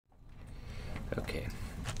Okay.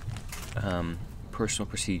 Personal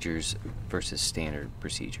procedures versus standard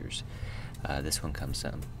procedures. This one comes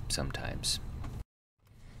sometimes.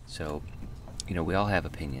 So, we all have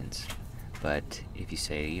opinions, but if you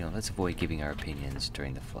say, let's avoid giving our opinions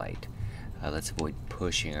during the flight. Let's avoid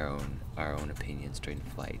pushing our own opinions during the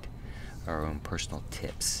flight. Our own personal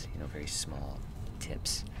tips, very small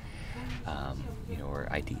tips, or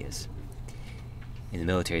ideas. In the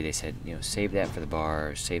military, they said, save that for the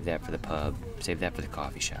bar, save that for the pub, save that for the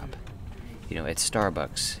coffee shop. At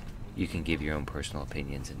Starbucks, you can give your own personal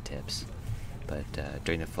opinions and tips. But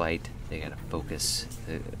during the flight, they gotta focus.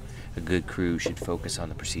 A good crew should focus on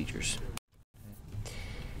the procedures.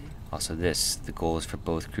 Also the goal is for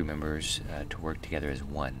both crew members to work together as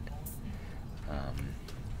one.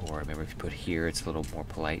 Or remember, if you put here, it's a little more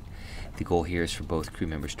polite. The goal here is for both crew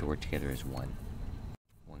members to work together as one.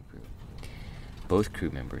 One crew. Both crew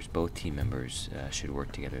members, both team members should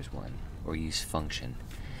work together as one, or use function.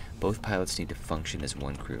 Both pilots need to function as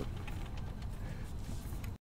one crew.